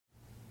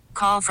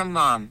Call from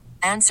mom.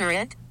 Answer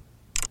it.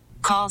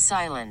 Call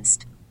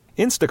silenced.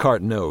 Instacart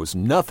knows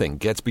nothing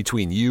gets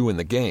between you and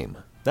the game.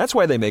 That's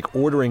why they make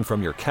ordering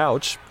from your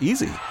couch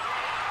easy.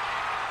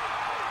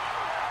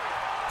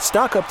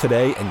 Stock up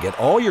today and get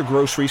all your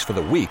groceries for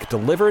the week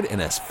delivered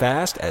in as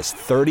fast as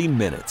 30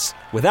 minutes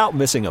without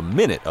missing a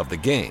minute of the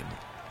game.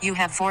 You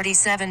have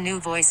 47 new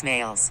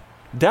voicemails.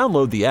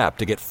 Download the app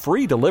to get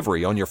free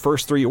delivery on your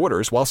first 3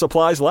 orders while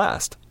supplies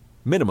last.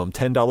 Minimum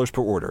 $10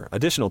 per order.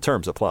 Additional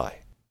terms apply.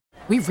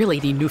 We really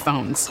need new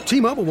phones.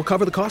 T-Mobile will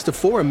cover the cost of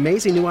 4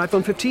 amazing new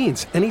iPhone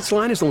 15s, and each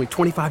line is only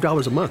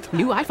 $25 a month.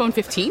 New iPhone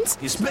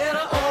 15s? It's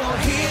better over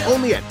here.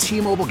 Only at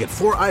T-Mobile, get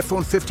 4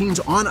 iPhone 15s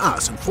on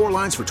us and 4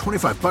 lines for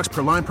 $25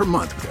 per line per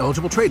month with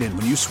eligible trade-in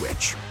when you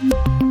switch.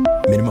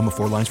 Minimum of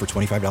 4 lines for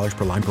 $25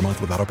 per line per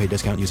month with autopay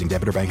discount using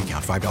debit or bank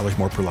account. $5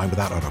 more per line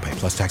without autopay,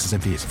 plus taxes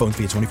and fees. Phone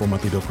fee at 24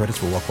 monthly bill credits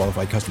for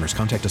well-qualified customers.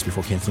 Contact us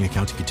before canceling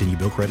account to continue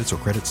bill credits or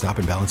credit stop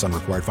and balance on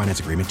required finance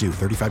agreement due.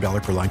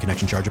 $35 per line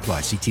connection charge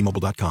applies. See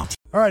T-Mobile.com.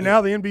 All right, now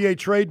the NBA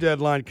trade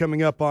deadline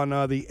coming up on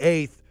the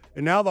 8th,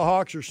 and now the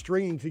Hawks are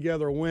stringing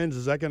together wins.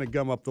 Is that going to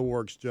gum up the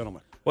works,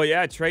 gentlemen? Well,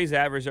 yeah, Trey's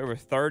averaged over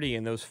 30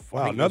 in those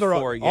 4 games. Another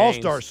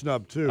all-star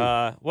snub, too.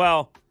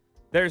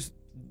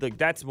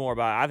 That's more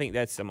about, I think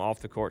that's some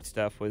off-the-court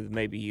stuff with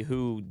maybe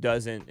who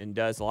doesn't and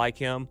does like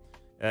him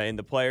in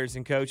the players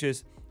and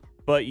coaches.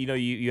 But,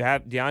 you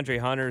have DeAndre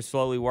Hunter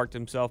slowly worked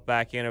himself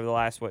back in over the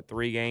last,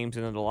 3 games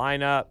into the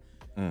lineup.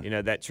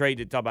 That trade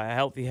to talk about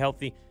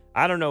healthy.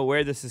 I don't know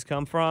where this has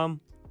come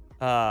from.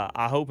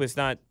 I hope it's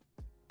not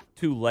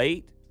too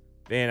late.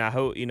 And I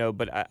hope,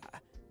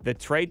 the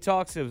trade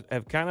talks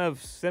have kind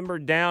of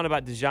simmered down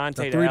about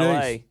DeJounte to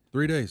L.A.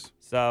 3 days.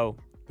 So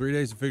 3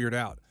 days to figure it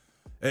out.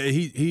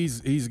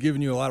 He's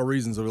given you a lot of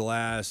reasons over the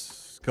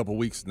last couple of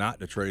weeks not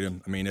to trade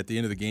him. I mean, at the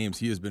end of the games,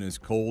 he has been as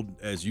cold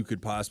as you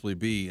could possibly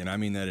be, and I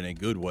mean that in a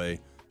good way.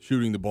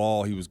 Shooting the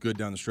ball, he was good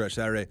down the stretch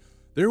Saturday.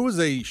 There was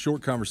a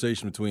short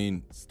conversation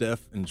between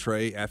Steph and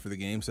Trey after the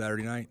game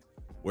Saturday night,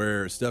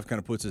 where Steph kind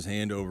of puts his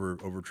hand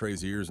over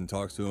Trey's ears and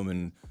talks to him,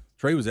 and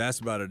Trey was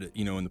asked about it,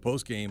 in the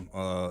post game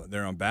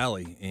there on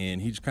Bally,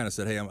 and he just kind of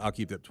said, "Hey, I'll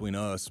keep that between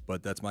us,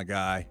 but that's my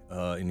guy,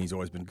 and he's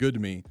always been good to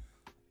me."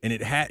 And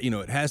it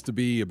has to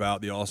be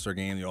about the All-Star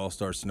game, the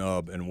All-Star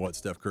snub, and what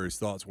Steph Curry's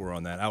thoughts were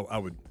on that. I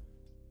would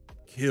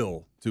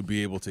kill to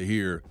be able to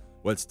hear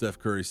what Steph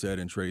Curry said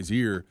in Trey's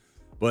ear,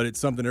 but it's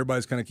something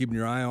everybody's kind of keeping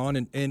your eye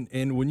on.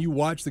 And when you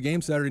watch the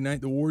game Saturday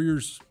night, the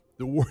Warriors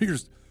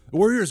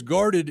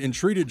guarded and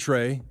treated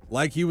Trey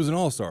like he was an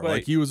all-star,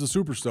 like he was a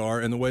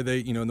superstar, and the way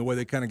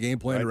they kind of game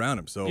planned around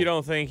him. So you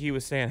don't think he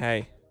was saying,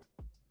 "Hey,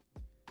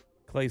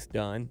 Clay's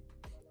done.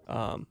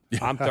 I'm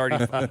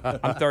 30.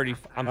 I'm 30.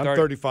 I'm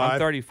 35. I'm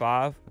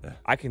 35. Yeah.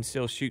 I can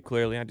still shoot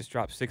clearly. I just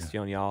dropped 60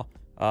 on y'all.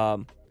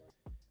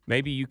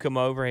 Maybe you come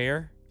over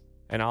here,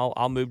 and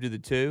I'll move to the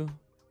 2,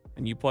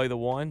 and you play the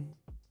 1,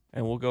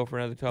 and we'll go for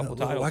another couple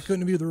titles." Why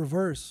couldn't it be the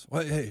reverse?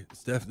 Hey,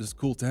 Steph, this is a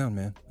cool town,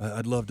 man.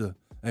 I'd love to.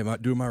 Hey,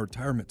 do my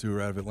retirement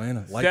tour out of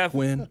Atlanta. I like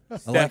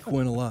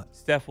Quinn a lot.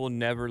 Steph will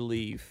never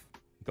leave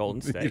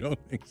Golden State. You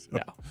don't think so?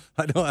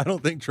 No. I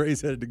don't think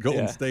Trey's headed to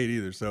Golden State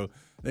either. So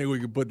I think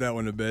we could put that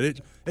one to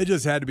bed. It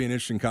just had to be an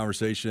interesting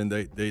conversation.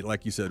 They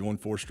like you said, won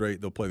 4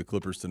 straight. They'll play the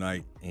Clippers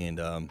tonight, and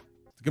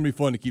it's going to be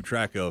fun to keep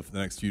track of the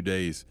next few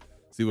days.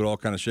 See what all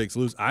kind of shakes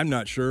loose. I'm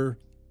not sure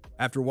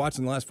after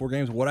watching the last 4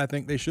 games what I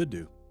think they should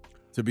do.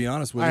 To be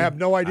honest with you, I have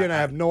no idea, and I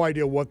have no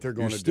idea what they're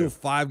going to do. You're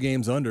still 5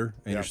 games under,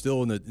 and you're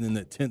still in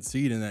that 10th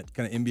seed in that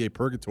kind of NBA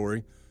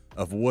purgatory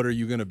of what are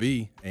you going to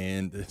be,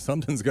 and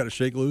something's got to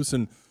shake loose.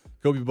 And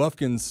Kobe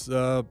Buffkin's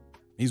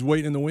he's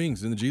waiting in the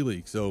wings in the G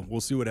League, so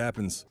we'll see what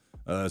happens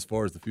as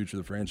far as the future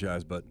of the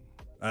franchise. But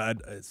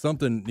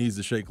something needs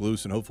to shake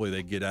loose, and hopefully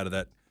they get out of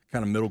that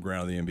kind of middle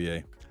ground of the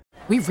NBA.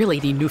 We really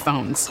need new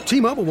phones.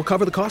 T-Mobile will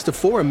cover the cost of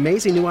 4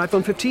 amazing new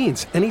iPhone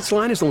 15s, and each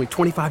line is only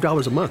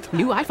 $25 a month.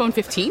 New iPhone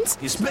 15s?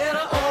 It's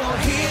better over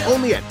here.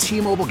 Only at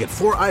T-Mobile, get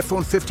 4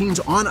 iPhone 15s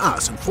on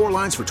us and 4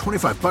 lines for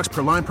 $25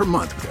 per line per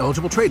month with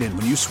eligible trade-in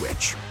when you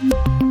switch.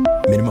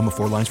 Minimum of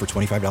 4 lines for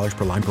 $25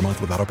 per line per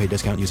month with autopay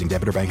discount using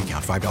debit or bank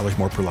account. $5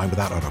 more per line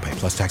without autopay,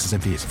 plus taxes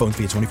and fees. Phone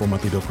fee at 24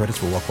 monthly bill credits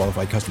for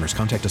well-qualified customers.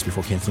 Contact us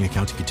before canceling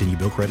account to continue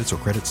bill credits or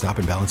credit stop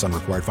and balance on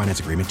required finance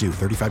agreement due.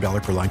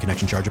 $35 per line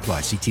connection charge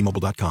applies. See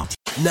T-Mobile.com.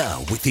 Now,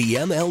 with the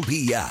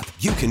MLB app,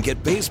 you can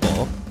get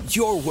baseball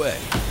your way.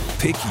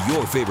 Pick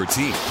your favorite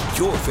team,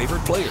 your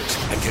favorite players,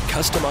 and get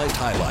customized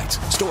highlights,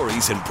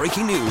 stories, and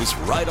breaking news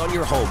right on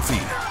your home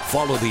feed.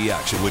 Follow the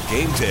action with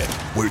Game 10,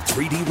 where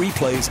 3D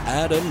replays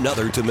add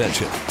another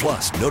dimension.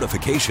 Plus,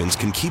 notifications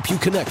can keep you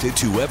connected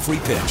to every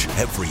pitch,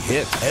 every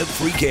hit,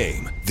 every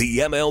game. The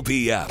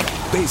MLB app.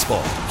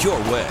 Baseball your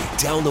way.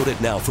 Download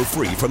it now for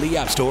free from the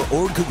App Store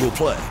or Google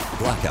Play.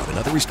 Blackout and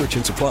other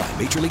restrictions apply.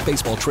 Major League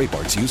Baseball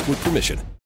trademarks used with permission.